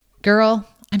Girl,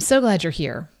 I'm so glad you're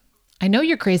here. I know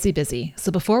you're crazy busy,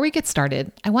 so before we get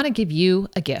started, I want to give you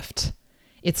a gift.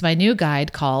 It's my new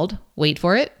guide called, wait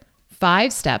for it,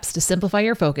 5 Steps to Simplify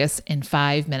Your Focus in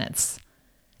 5 Minutes.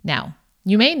 Now,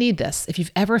 you may need this if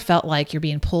you've ever felt like you're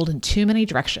being pulled in too many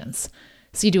directions.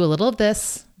 So you do a little of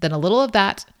this, then a little of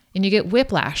that, and you get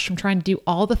whiplash from trying to do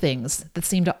all the things that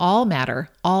seem to all matter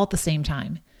all at the same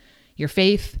time. Your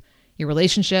faith, your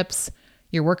relationships,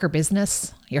 your work or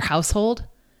business, your household,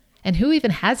 and who even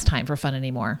has time for fun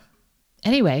anymore?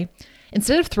 Anyway,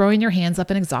 instead of throwing your hands up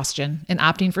in exhaustion and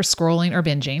opting for scrolling or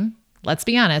binging, let's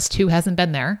be honest, who hasn't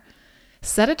been there?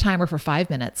 Set a timer for 5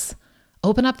 minutes,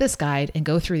 open up this guide, and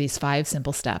go through these 5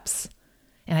 simple steps.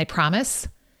 And I promise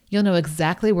you'll know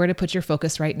exactly where to put your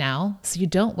focus right now so you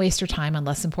don't waste your time on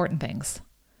less important things.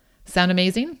 Sound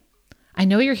amazing? I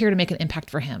know you're here to make an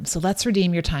impact for him, so let's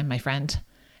redeem your time, my friend.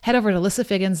 Head over to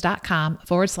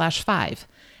lissafiggins.com/5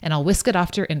 and I'll whisk it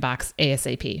off to your inbox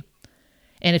ASAP.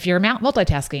 And if you're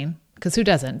multitasking, because who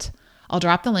doesn't, I'll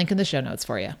drop the link in the show notes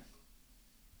for you.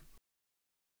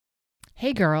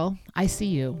 Hey girl, I see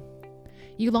you.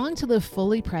 You long to live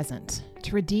fully present,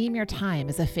 to redeem your time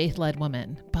as a faith-led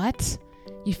woman, but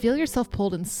you feel yourself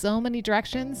pulled in so many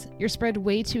directions, you're spread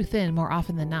way too thin more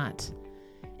often than not.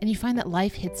 And you find that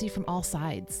life hits you from all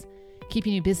sides,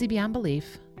 keeping you busy beyond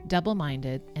belief,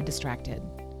 double-minded, and distracted.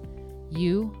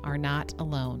 You are not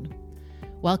alone.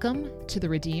 Welcome to the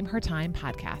Redeem Her Time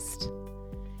podcast.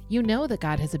 You know that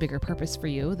God has a bigger purpose for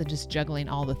you than just juggling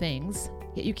all the things,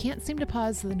 yet you can't seem to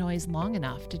pause the noise long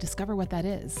enough to discover what that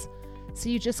is. So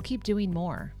you just keep doing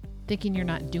more, thinking you're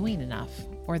not doing enough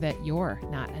or that you're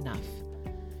not enough.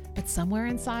 But somewhere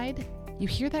inside, you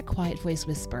hear that quiet voice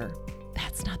whisper,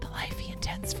 "That's not the life He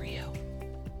intends for you."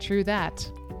 True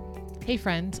that. Hey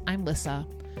friend, I'm Lissa,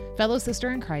 fellow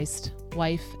sister in Christ,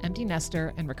 wife, empty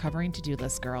nester, and recovering to-do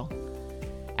list girl.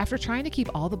 After trying to keep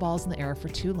all the balls in the air for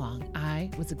too long, I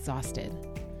was exhausted.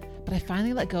 But I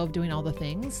finally let go of doing all the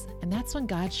things, and that's when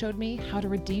God showed me how to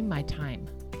redeem my time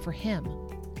for Him.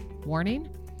 Warning,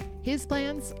 His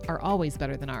plans are always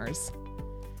better than ours.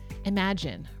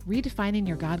 Imagine redefining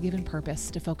your God-given purpose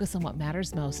to focus on what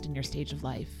matters most in your stage of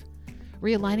life,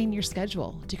 realigning your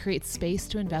schedule to create space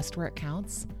to invest where it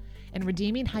counts, and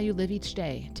redeeming how you live each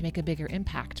day to make a bigger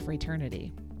impact for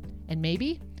eternity. And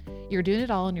maybe you're doing it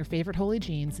all in your favorite holy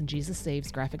jeans and Jesus Saves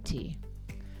graphic tee.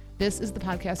 This is the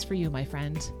podcast for you, my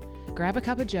friend. Grab a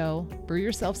cup of joe, brew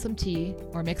yourself some tea,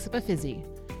 or mix up a fizzy,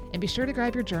 and be sure to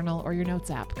grab your journal or your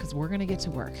notes app because we're going to get to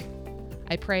work.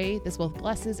 I pray this both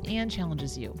blesses and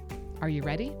challenges you. Are you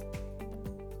ready?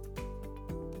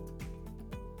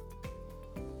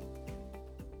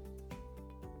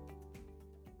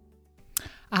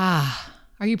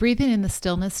 Are you breathing in the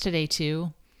stillness today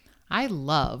too? I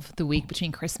love the week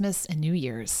between Christmas and New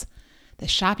Year's. The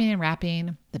shopping and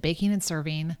wrapping, the baking and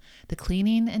serving, the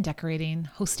cleaning and decorating,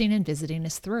 hosting and visiting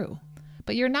is through.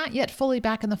 But you're not yet fully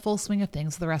back in the full swing of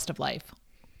things the rest of life.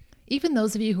 Even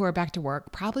those of you who are back to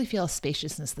work probably feel a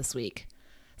spaciousness this week,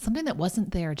 something that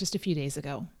wasn't there just a few days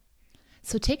ago.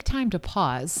 So take time to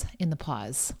pause in the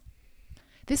pause.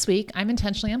 This week, I'm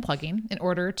intentionally unplugging in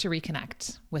order to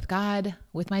reconnect with God,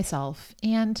 with myself,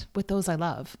 and with those I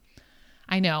love.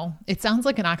 I know, it sounds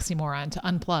like an oxymoron to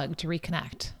unplug to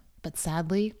reconnect, but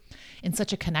sadly, in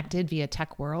such a connected via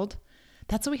tech world,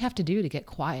 that's what we have to do to get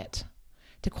quiet,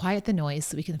 to quiet the noise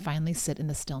so we can finally sit in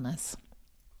the stillness.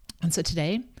 And so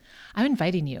today, I'm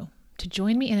inviting you to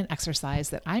join me in an exercise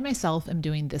that I myself am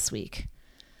doing this week.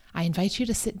 I invite you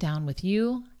to sit down with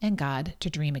you and God to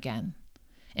dream again.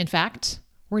 In fact,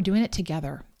 we're doing it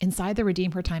together inside the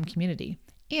Redeem Her Time community.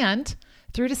 And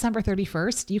through December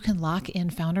 31st, you can lock in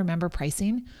founder member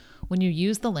pricing when you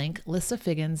use the link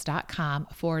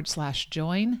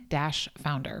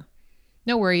lissafiggins.com/join-founder.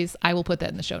 No worries, I will put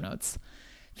that in the show notes.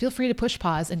 Feel free to push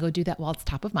pause and go do that while it's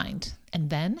top of mind. And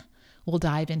then we'll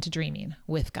dive into dreaming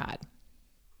with God.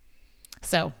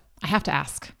 So I have to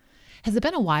ask, has it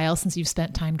been a while since you've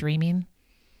spent time dreaming?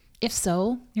 If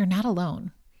so, you're not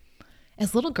alone.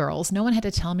 As little girls, no one had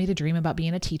to tell me to dream about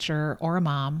being a teacher or a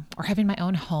mom or having my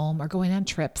own home or going on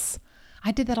trips.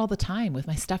 I did that all the time with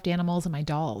my stuffed animals and my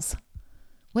dolls.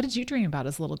 What did you dream about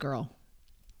as a little girl?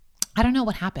 I don't know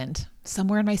what happened.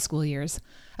 Somewhere in my school years,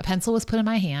 a pencil was put in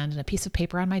my hand and a piece of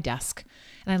paper on my desk,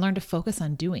 and I learned to focus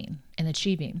on doing and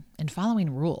achieving and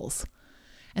following rules.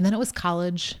 And then it was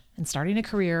college and starting a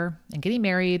career and getting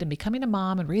married and becoming a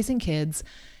mom and raising kids.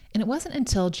 And it wasn't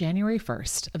until January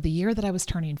 1st of the year that I was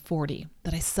turning 40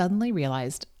 that I suddenly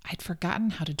realized I'd forgotten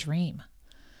how to dream.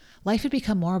 Life had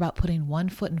become more about putting one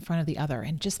foot in front of the other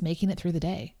and just making it through the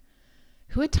day.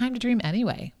 Who had time to dream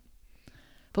anyway?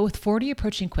 But with 40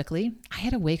 approaching quickly, I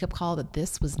had a wake-up call that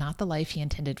this was not the life he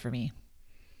intended for me.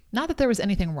 Not that there was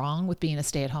anything wrong with being a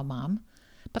stay-at-home mom,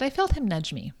 but I felt him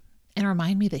nudge me and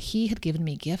remind me that he had given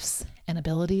me gifts and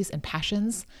abilities and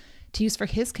passions to use for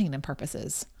his kingdom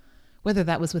purposes, whether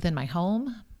that was within my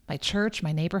home, my church,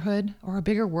 my neighborhood, or a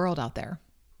bigger world out there.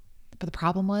 But the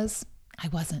problem was, I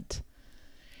wasn't.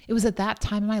 It was at that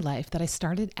time in my life that I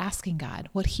started asking God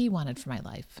what he wanted for my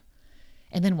life.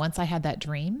 And then once I had that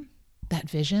dream, that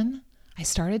vision, I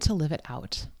started to live it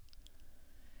out.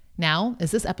 Now,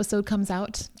 as this episode comes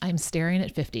out, I'm staring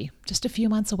at 50, just a few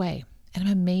months away, and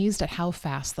I'm amazed at how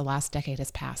fast the last decade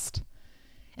has passed.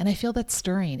 And I feel that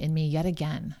stirring in me yet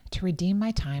again to redeem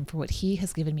my time for what he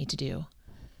has given me to do,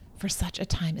 for such a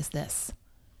time as this.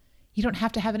 You don't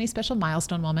have to have any special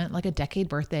milestone moment like a decade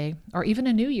birthday or even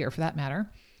a new year for that matter.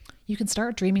 You can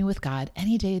start dreaming with God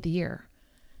any day of the year.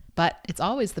 But it's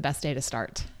always the best day to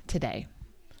start, today.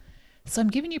 So I'm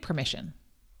giving you permission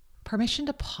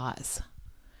to pause,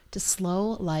 to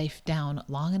slow life down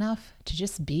long enough to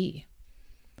just be,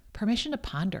 permission to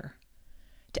ponder,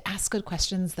 to ask good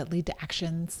questions that lead to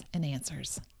actions and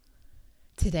answers.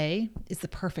 Today is the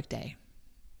perfect day.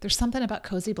 There's something about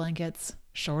cozy blankets,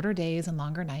 shorter days and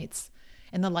longer nights,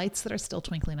 and the lights that are still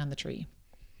twinkling on the tree.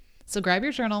 So grab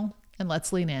your journal and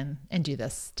let's lean in and do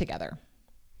this together.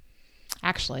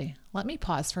 Actually, let me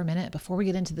pause for a minute before we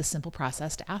get into this simple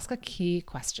process to ask a key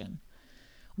question.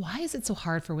 Why is it so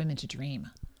hard for women to dream?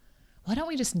 Why don't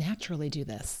we just naturally do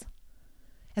this?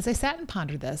 As I sat and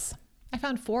pondered this, I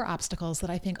found 4 obstacles that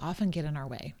I think often get in our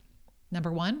way.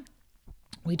 Number 1,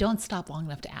 we don't stop long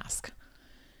enough to ask.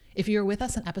 If you were with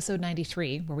us in episode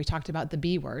 93, where we talked about the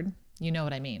B word, you know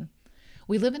what I mean.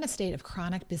 We live in a state of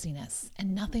chronic busyness,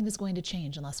 and nothing is going to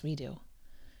change unless we do.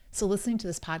 So listening to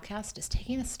this podcast is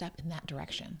taking a step in that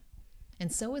direction.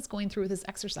 And so is going through this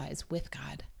exercise with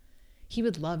God. He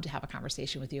would love to have a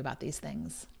conversation with you about these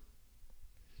things.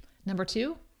 Number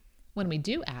 2, when we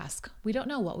do ask, we don't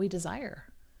know what we desire.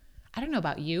 I don't know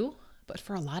about you, but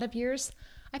for a lot of years,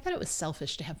 I thought it was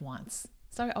selfish to have wants.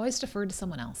 So I always deferred to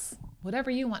someone else.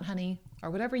 Whatever you want, honey, or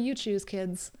whatever you choose,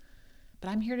 kids. But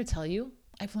I'm here to tell you,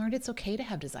 I've learned it's okay to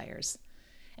have desires.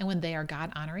 And when they are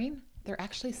God-honoring, they're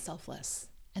actually selfless.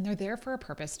 And they're there for a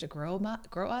purpose to grow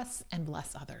us and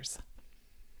bless others.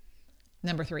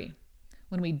 Number 3,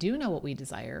 when we do know what we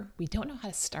desire, we don't know how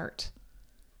to start.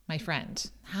 My friend,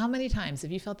 how many times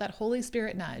have you felt that Holy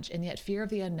Spirit nudge and yet fear of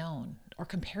the unknown, or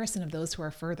comparison of those who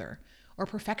are further, or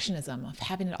perfectionism of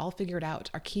having it all figured out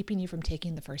are keeping you from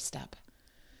taking the first step?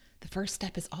 The first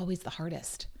step is always the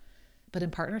hardest. But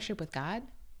in partnership with God,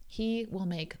 he will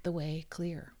make the way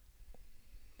clear.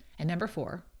 And number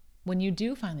 4, when you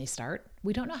do finally start,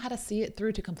 we don't know how to see it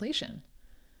through to completion.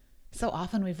 So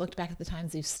often we've looked back at the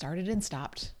times we've started and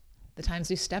stopped, the times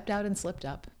we stepped out and slipped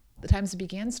up, the times we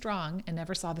began strong and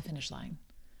never saw the finish line.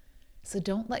 So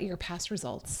don't let your past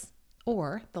results,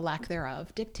 or the lack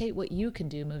thereof, dictate what you can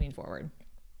do moving forward.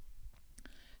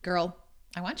 Girl,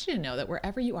 I want you to know that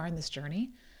wherever you are in this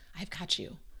journey, I've got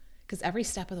you. Because every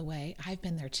step of the way, I've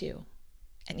been there too.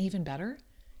 And even better,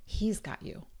 he's got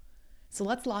you. So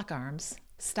let's lock arms,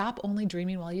 stop only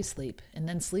dreaming while you sleep, and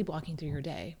then sleepwalking through your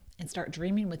day, and start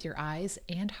dreaming with your eyes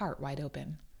and heart wide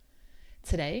open.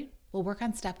 Today, we'll work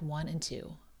on step 1 and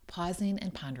 2, pausing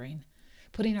and pondering,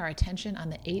 putting our attention on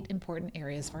the 8 important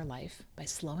areas of our life by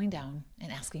slowing down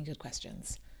and asking good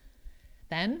questions.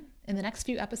 Then, in the next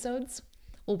few episodes,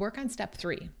 we'll work on step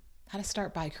 3, how to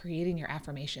start by creating your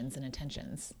affirmations and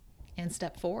intentions. And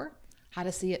step 4, how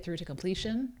to see it through to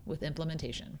completion with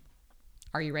implementation.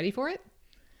 Are you ready for it?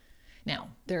 Now,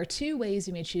 there are 2 ways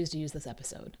you may choose to use this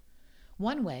episode.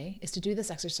 One way is to do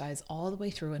this exercise all the way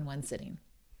through in one sitting.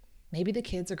 Maybe the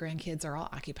kids or grandkids are all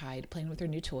occupied playing with their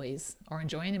new toys or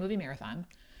enjoying a movie marathon,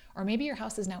 or maybe your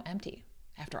house is now empty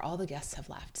after all the guests have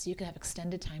left, so you can have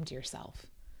extended time to yourself.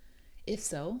 If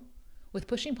so, with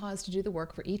pushing pause to do the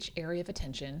work for each area of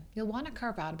attention, you'll want to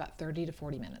carve out about 30 to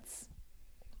 40 minutes.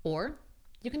 Or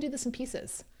you can do this in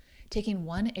pieces, taking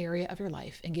one area of your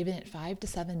life and giving it 5 to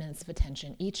 7 minutes of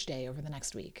attention each day over the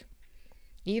next week.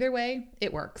 Either way,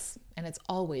 it works, and it's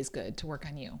always good to work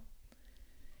on you.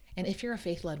 And if you're a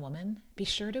faith-led woman, be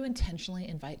sure to intentionally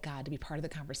invite God to be part of the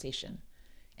conversation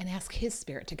and ask his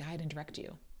Spirit to guide and direct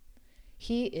you.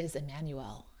 He is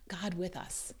Emmanuel, God with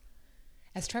us.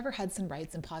 As Trevor Hudson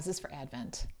writes in Pauses for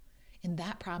Advent, in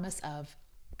that promise of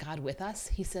God with us,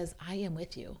 he says, I am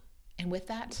with you. And with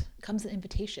that comes an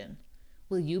invitation.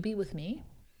 Will you be with me?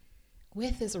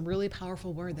 With is a really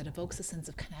powerful word that evokes a sense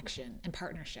of connection and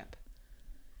partnership.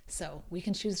 So we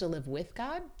can choose to live with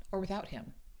God or without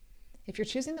him. If you're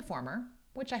choosing the former,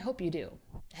 which I hope you do,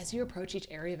 as you approach each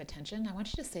area of attention, I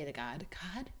want you to say to God,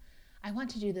 God, I want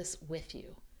to do this with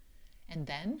you. And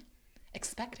then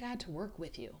expect God to work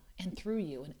with you and through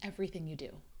you in everything you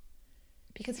do.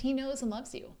 Because He knows and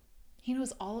loves you. He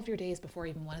knows all of your days before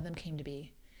even one of them came to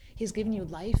be. He's given you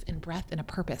life and breath and a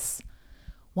purpose,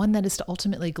 one that is to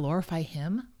ultimately glorify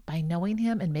Him by knowing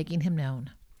Him and making Him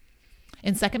known.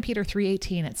 In 2 Peter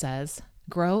 3:18 it says,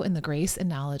 grow in the grace and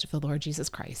knowledge of the Lord Jesus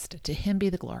Christ. To Him be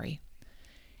the glory.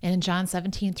 And in John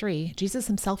 17:3, Jesus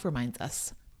Himself reminds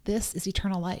us, this is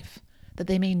eternal life, that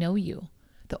they may know you,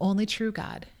 the only true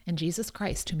God, and Jesus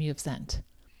Christ whom you have sent.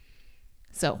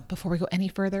 So before we go any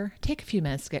further, take a few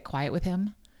minutes to get quiet with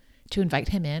Him, to invite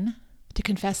Him in, to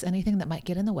confess anything that might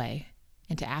get in the way,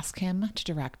 and to ask Him to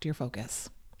direct your focus.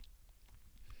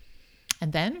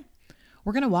 And then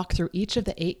we're going to walk through each of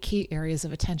the 8 key areas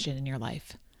of attention in your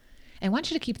life. I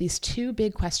want you to keep these 2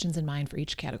 big questions in mind for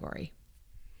each category.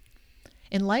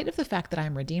 In light of the fact that I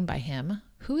am redeemed by Him,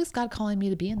 who is God calling me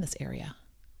to be in this area?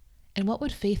 And what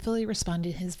would faithfully respond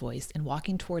to His voice in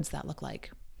walking towards that look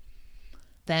like?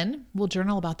 Then we'll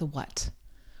journal about the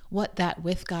what that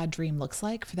with God dream looks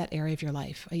like for that area of your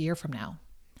life a year from now,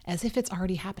 as if it's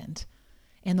already happened.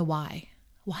 And the why.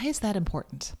 Why is that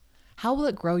important? How will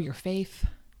it grow your faith,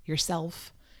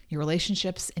 yourself, your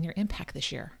relationships, and your impact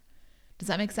this year? Does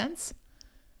that make sense?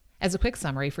 As a quick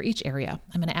summary for each area,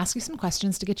 I'm going to ask you some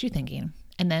questions to get you thinking,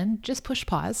 and then just push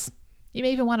pause. You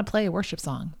may even want to play a worship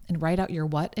song and write out your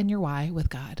what and your why with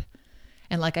God.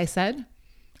 And like I said,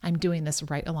 I'm doing this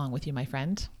right along with you, my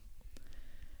friend.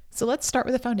 So let's start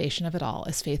with the foundation of it all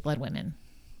as faith-led women.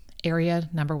 Area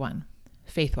number 1,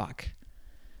 faith walk.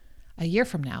 A year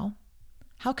from now,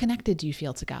 how connected do you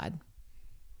feel to God?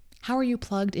 How are you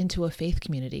plugged into a faith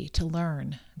community to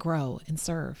learn, grow, and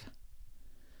serve?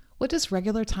 What does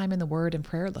regular time in the Word and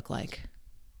prayer look like?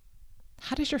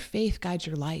 How does your faith guide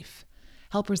your life,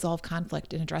 help resolve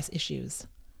conflict and address issues?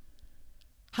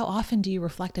 How often do you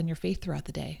reflect on your faith throughout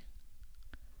the day?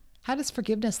 How does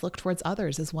forgiveness look towards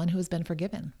others as one who has been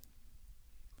forgiven?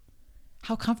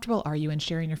 How comfortable are you in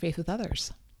sharing your faith with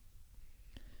others?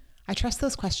 I trust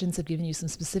those questions have given you some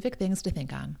specific things to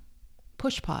think on.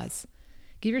 Push pause.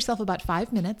 Give yourself about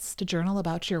 5 minutes to journal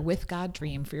about your with God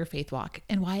dream for your faith walk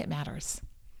and why it matters.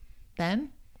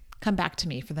 Then come back to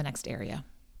me for the next area.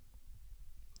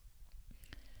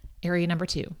 Area number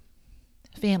 2,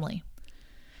 family.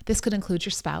 This could include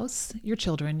your spouse, your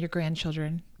children, your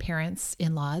grandchildren, parents,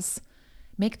 in-laws.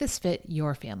 Make this fit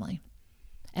your family.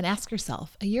 And ask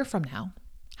yourself, a year from now,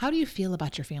 how do you feel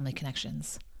about your family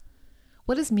connections?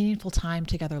 What does meaningful time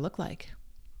together look like?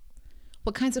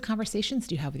 What kinds of conversations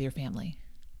do you have with your family?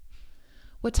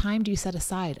 What time do you set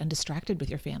aside undistracted with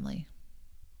your family?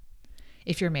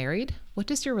 If you're married, what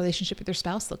does your relationship with your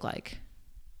spouse look like?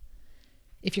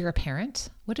 If you're a parent,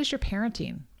 what does your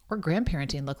parenting or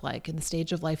grandparenting look like in the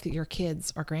stage of life that your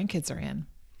kids or grandkids are in?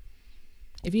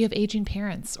 If you have aging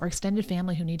parents or extended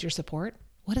family who need your support,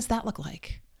 what does that look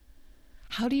like?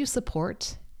 How do you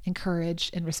support,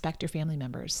 encourage, and respect your family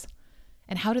members?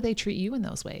 And how do they treat you in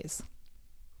those ways?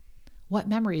 What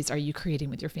memories are you creating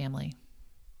with your family?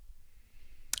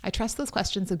 I trust those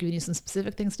questions have given you some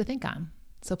specific things to think on.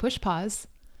 So push pause,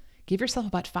 give yourself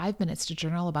about 5 minutes to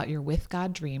journal about your with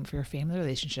God dream for your family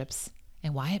relationships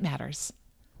and why it matters.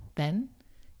 Then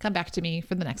come back to me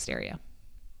for the next area.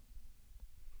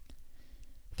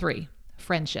 3,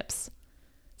 friendships.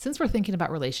 Since we're thinking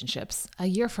about relationships, a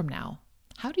year from now,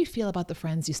 how do you feel about the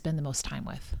friends you spend the most time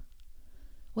with?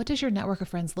 What does your network of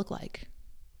friends look like?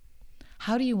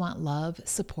 How do you want love,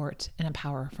 support, and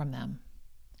empower from them?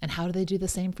 And how do they do the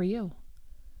same for you?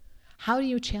 How do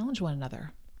you challenge one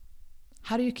another?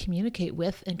 How do you communicate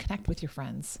with and connect with your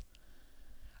friends?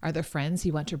 Are there friends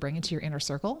you want to bring into your inner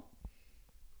circle?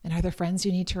 And are there friends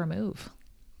you need to remove?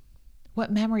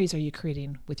 What memories are you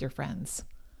creating with your friends?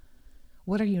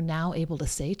 What are you now able to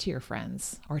say to your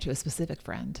friends or to a specific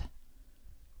friend?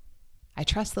 I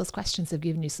trust those questions have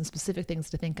given you some specific things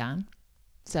to think on.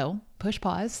 So push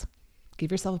pause,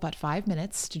 give yourself about 5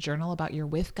 minutes to journal about your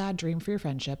with God dream for your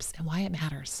friendships and why it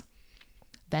matters.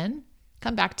 Then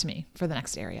come back to me for the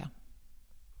next area.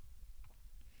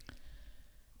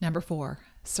 Number 4,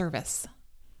 service.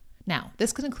 Now,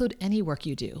 this could include any work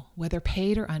you do, whether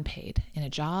paid or unpaid, in a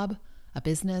job, a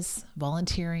business,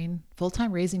 volunteering,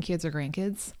 full-time raising kids or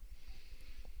grandkids.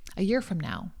 A year from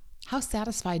now, how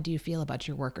satisfied do you feel about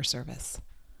your work or service?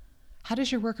 How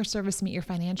does your work or service meet your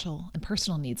financial and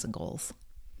personal needs and goals?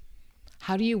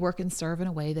 How do you work and serve in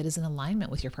a way that is in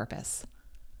alignment with your purpose?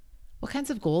 What kinds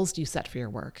of goals do you set for your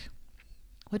work?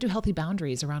 What do healthy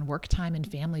boundaries around work time and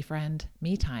family, friend,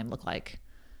 me time look like?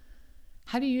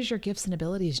 How do you use your gifts and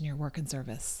abilities in your work and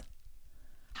service?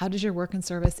 How does your work and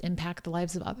service impact the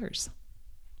lives of others?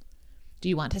 Do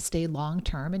you want to stay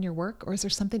long-term in your work, or is there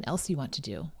something else you want to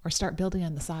do or start building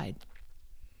on the side?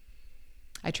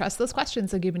 I trust those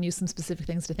questions have given you some specific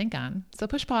things to think on. So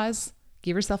push pause,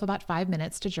 give yourself about 5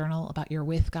 minutes to journal about your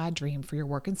with God dream for your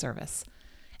work and service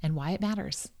and why it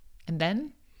matters. And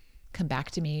then come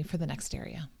back to me for the next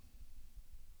area.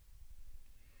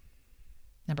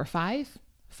 Number 5,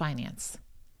 finance.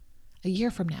 A year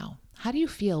from now, how do you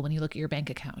feel when you look at your bank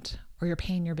account or you're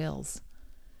paying your bills?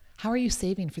 How are you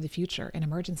saving for the future and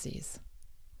emergencies?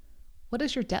 What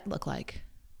does your debt look like?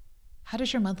 How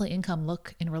does your monthly income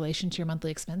look in relation to your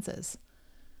monthly expenses?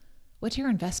 What do your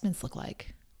investments look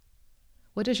like?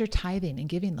 What does your tithing and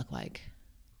giving look like?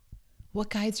 What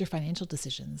guides your financial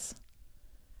decisions?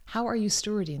 How are you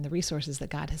stewarding the resources that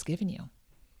God has given you?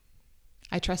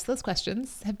 I trust those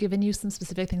questions have given you some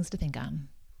specific things to think on.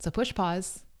 So push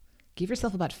pause, give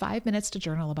yourself about 5 minutes to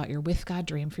journal about your with God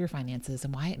dream for your finances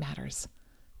and why it matters.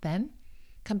 Then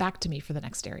come back to me for the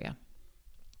next area.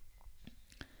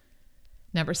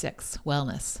 Number 6,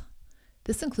 wellness.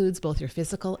 This includes both your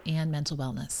physical and mental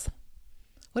wellness.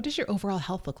 What does your overall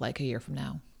health look like a year from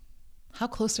now? How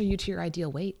close are you to your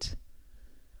ideal weight?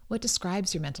 What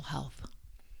describes your mental health?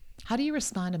 How do you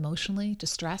respond emotionally to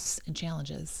stress and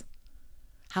challenges?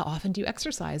 How often do you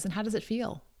exercise and how does it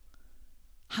feel?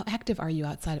 How active are you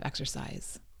outside of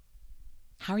exercise?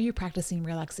 How are you practicing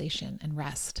relaxation and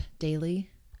rest daily,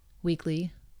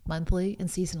 weekly, monthly, and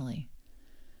seasonally?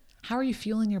 How are you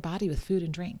fueling your body with food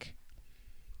and drink?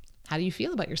 How do you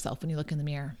feel about yourself when you look in the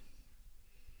mirror?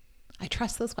 I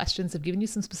trust those questions have given you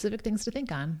some specific things to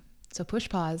think on. So push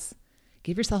pause,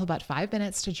 give yourself about 5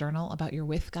 minutes to journal about your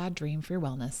with God dream for your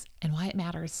wellness and why it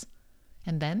matters.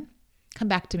 And then come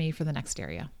back to me for the next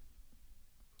area.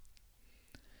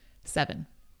 7,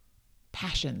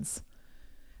 passions.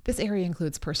 This area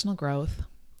includes personal growth,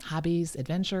 hobbies,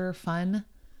 adventure, fun.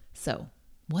 So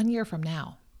 1 year from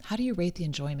now, how do you rate the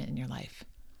enjoyment in your life?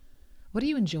 What are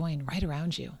you enjoying right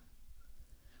around you?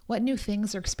 What new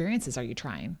things or experiences are you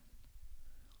trying?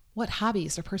 What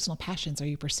hobbies or personal passions are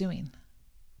you pursuing?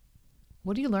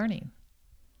 What are you learning?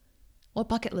 What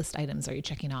bucket list items are you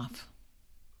checking off?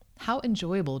 How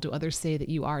enjoyable do others say that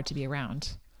you are to be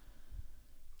around?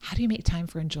 How do you make time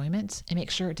for enjoyment and make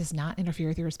sure it does not interfere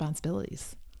with your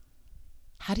responsibilities?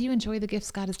 How do you enjoy the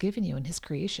gifts God has given you in His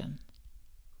creation?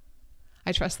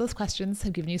 I trust those questions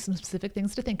have given you some specific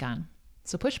things to think on.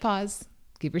 So push pause,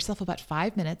 give yourself about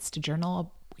 5 minutes to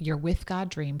journal your with God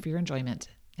dream for your enjoyment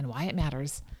and why it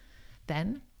matters.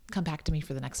 Then come back to me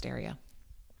for the next area.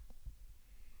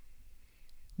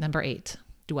 Number 8,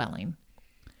 dwelling.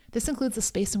 This includes the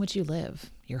space in which you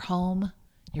live, your home,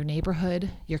 your neighborhood,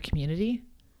 your community.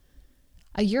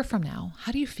 A year from now,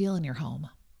 how do you feel in your home?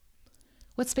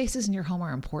 What spaces in your home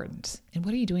are important, and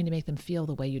what are you doing to make them feel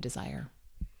the way you desire?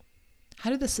 How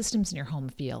do the systems in your home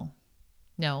feel?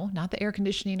 No, not the air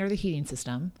conditioning or the heating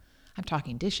system. I'm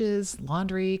talking dishes,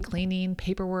 laundry, cleaning,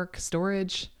 paperwork,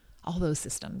 storage, all those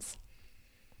systems.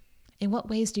 In what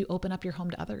ways do you open up your home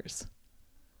to others?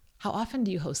 How often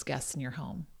do you host guests in your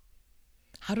home?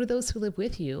 How do those who live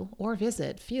with you or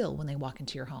visit feel when they walk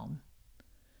into your home?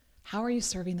 How are you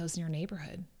serving those in your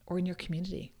neighborhood or in your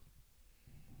community?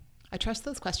 I trust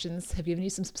those questions have given you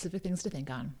some specific things to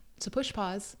think on. So push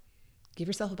pause, give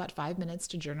yourself about 5 minutes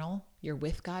to journal your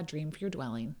with God dream for your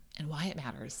dwelling and why it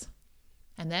matters.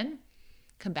 And then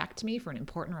come back to me for an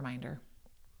important reminder.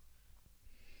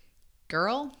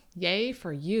 Girl, yay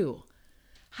for you.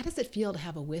 How does it feel to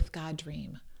have a with God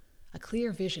dream, a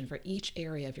clear vision for each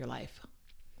area of your life?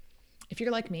 If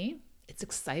you're like me, it's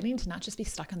exciting to not just be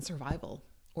stuck in survival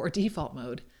or default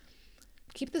mode.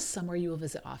 Keep this somewhere you will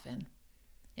visit often.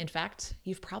 In fact,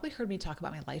 you've probably heard me talk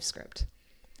about my life script.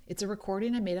 It's a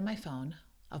recording I made on my phone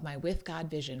of my with God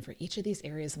vision for each of these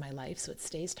areas of my life so it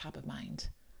stays top of mind.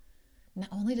 Not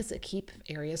only does it keep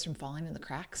areas from falling in the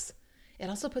cracks, it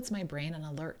also puts my brain on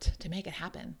alert to make it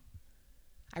happen.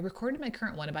 I recorded my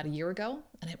current one about a year ago,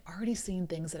 and I've already seen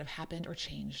things that have happened or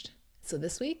changed. So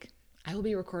this week, I will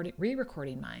be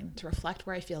re-recording mine to reflect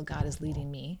where I feel God is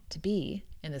leading me to be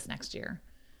in this next year.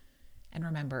 And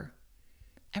remember,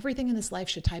 everything in this life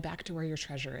should tie back to where your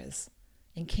treasure is,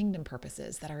 in kingdom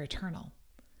purposes that are eternal.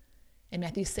 In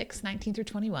Matthew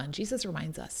 6:19-21, Jesus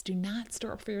reminds us, do not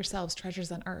store up for yourselves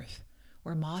treasures on earth,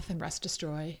 where moth and rust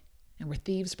destroy, and where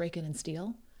thieves break in and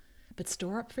steal, but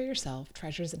store up for yourself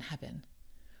treasures in heaven,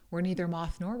 where neither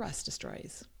moth nor rust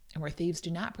destroys, and where thieves do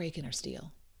not break in or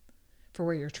steal. For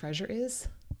where your treasure is,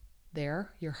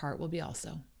 there your heart will be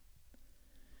also.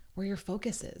 Where your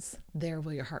focus is, there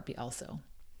will your heart be also.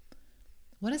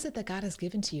 What is it that God has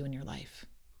given to you in your life?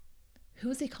 Who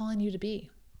is He calling you to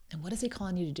be? And what is He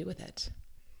calling you to do with it?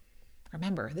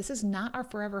 Remember, this is not our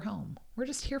forever home. We're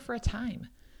just here for a time.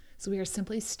 So we are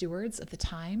simply stewards of the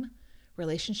time,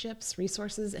 relationships,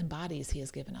 resources, and bodies He has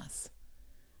given us.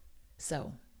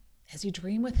 So, as you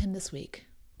dream with Him this week,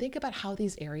 think about how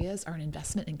these areas are an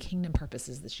investment in kingdom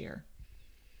purposes this year.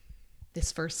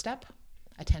 This first step,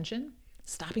 attention,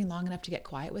 stopping long enough to get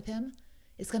quiet with Him,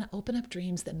 is going to open up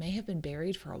dreams that may have been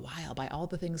buried for a while by all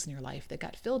the things in your life that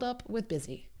got filled up with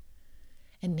busy.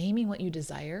 And naming what you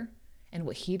desire and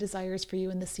what He desires for you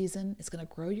in this season is going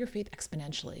to grow your faith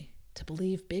exponentially to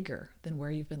believe bigger than where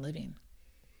you've been living.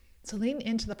 So lean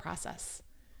into the process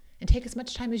and take as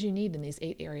much time as you need in these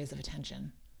 8 areas of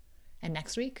attention. And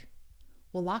next week,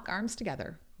 we'll lock arms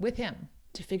together with Him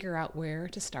to figure out where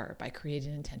to start by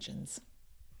creating intentions.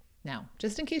 Now,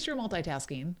 just in case you're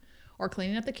multitasking or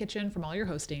cleaning up the kitchen from all your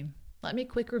hosting, let me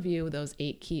quick review those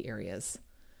 8 key areas: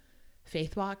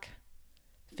 faith walk,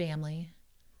 family,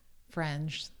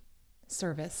 friends,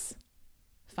 service,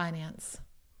 finance,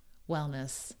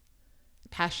 wellness,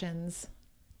 passions,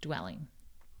 dwelling.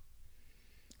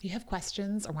 If you have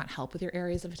questions or want help with your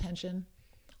areas of attention,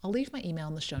 I'll leave my email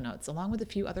in the show notes, along with a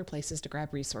few other places to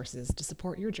grab resources to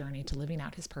support your journey to living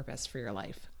out His purpose for your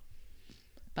life.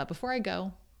 But before I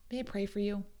go, may I pray for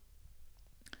you?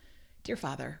 Dear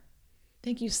Father,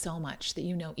 thank you so much that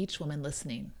you know each woman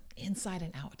listening, inside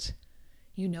and out.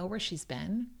 You know where she's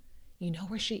been, you know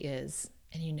where she is,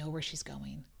 and you know where she's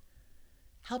going.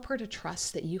 Help her to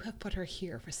trust that you have put her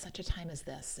here for such a time as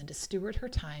this and to steward her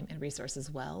time and resources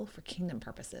well for kingdom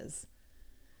purposes.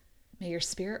 May your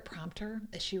Spirit prompt her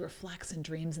as she reflects and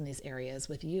dreams in these areas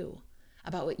with you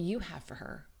about what you have for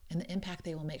her and the impact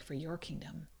they will make for your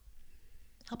kingdom.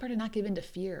 Help her to not give in to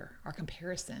fear or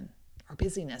comparison or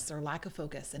busyness or lack of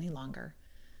focus any longer,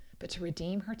 but to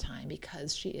redeem her time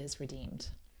because she is redeemed.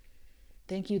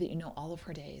 Thank you that you know all of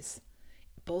her days,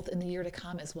 both in the year to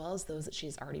come as well as those that she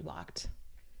has already walked.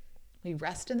 We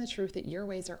rest in the truth that your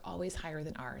ways are always higher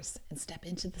than ours and step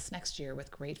into this next year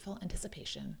with grateful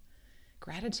anticipation,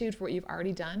 gratitude for what you've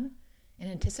already done, and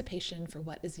anticipation for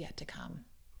what is yet to come.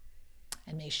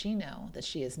 And may she know that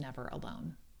she is never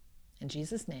alone. In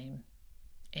Jesus' name,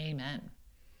 amen.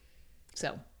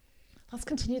 So let's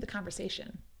continue the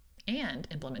conversation and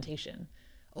implementation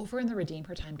over in the Redeem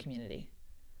Her Time community.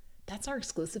 That's our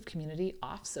exclusive community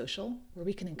off social, where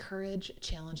we can encourage,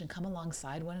 challenge, and come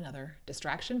alongside one another,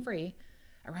 distraction-free,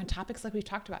 around topics like we've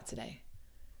talked about today.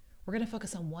 We're going to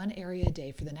focus on one area a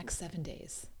day for the next 7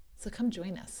 days. So come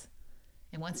join us.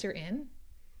 And once you're in,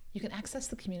 you can access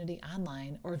the community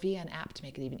online or via an app to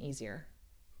make it even easier.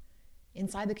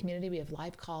 Inside the community, we have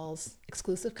live calls,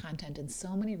 exclusive content, and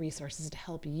so many resources to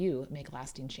help you make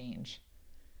lasting change.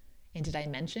 And did I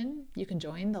mention you can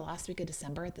join the last week of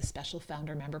December at the special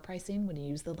founder member pricing when you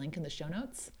use the link in the show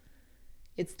notes?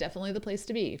 It's definitely the place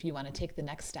to be if you want to take the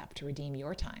next step to redeem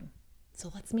your time.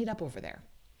 So let's meet up over there.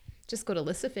 Just go to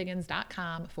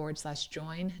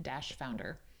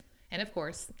lissafiggins.com/join-founder. And of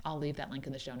course, I'll leave that link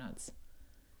in the show notes.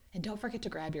 And don't forget to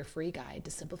grab your free guide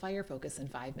to simplify your focus in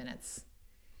 5 minutes.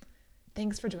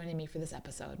 Thanks for joining me for this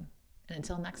episode. And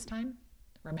until next time,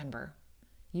 remember,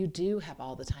 you do have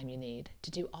all the time you need to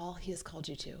do all He has called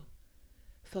you to.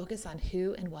 Focus on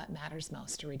who and what matters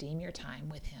most to redeem your time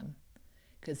with Him,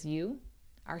 because you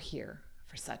are here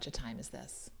for such a time as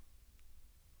this.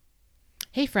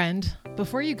 Hey friend,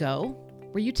 before you go,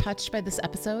 were you touched by this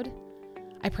episode?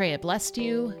 I pray it blessed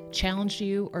you, challenged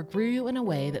you, or grew you in a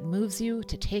way that moves you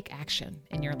to take action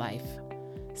in your life.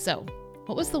 So,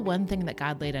 what was the one thing that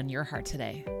God laid on your heart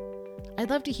today? I'd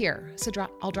love to hear, so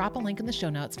I'll drop a link in the show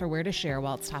notes for where to share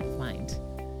while it's top of mind.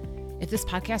 If this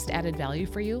podcast added value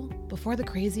for you, before the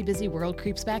crazy busy world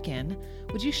creeps back in,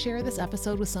 would you share this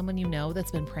episode with someone you know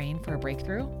that's been praying for a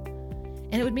breakthrough?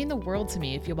 And it would mean the world to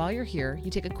me if while you're here,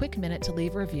 you take a quick minute to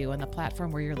leave a review on the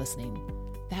platform where you're listening.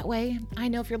 That way, I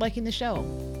know if you're liking the show.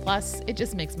 Plus, it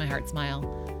just makes my heart smile.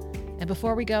 And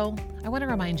before we go, I want to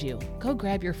remind you, go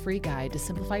grab your free guide to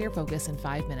simplify your focus in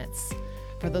 5 minutes.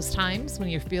 For those times when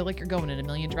you feel like you're going in a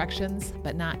million directions,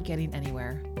 but not getting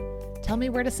anywhere. Tell me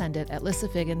where to send it at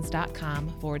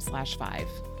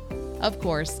lissafiggins.com/5. Of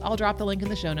course, I'll drop the link in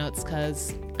the show notes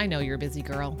because I know you're a busy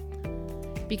girl.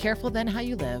 Be careful then how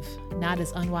you live, not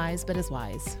as unwise but as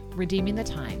wise, redeeming the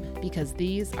time because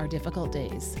these are difficult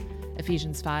days.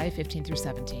 Ephesians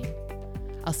 5:15-17.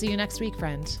 I'll see you next week,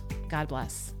 friend. God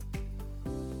bless.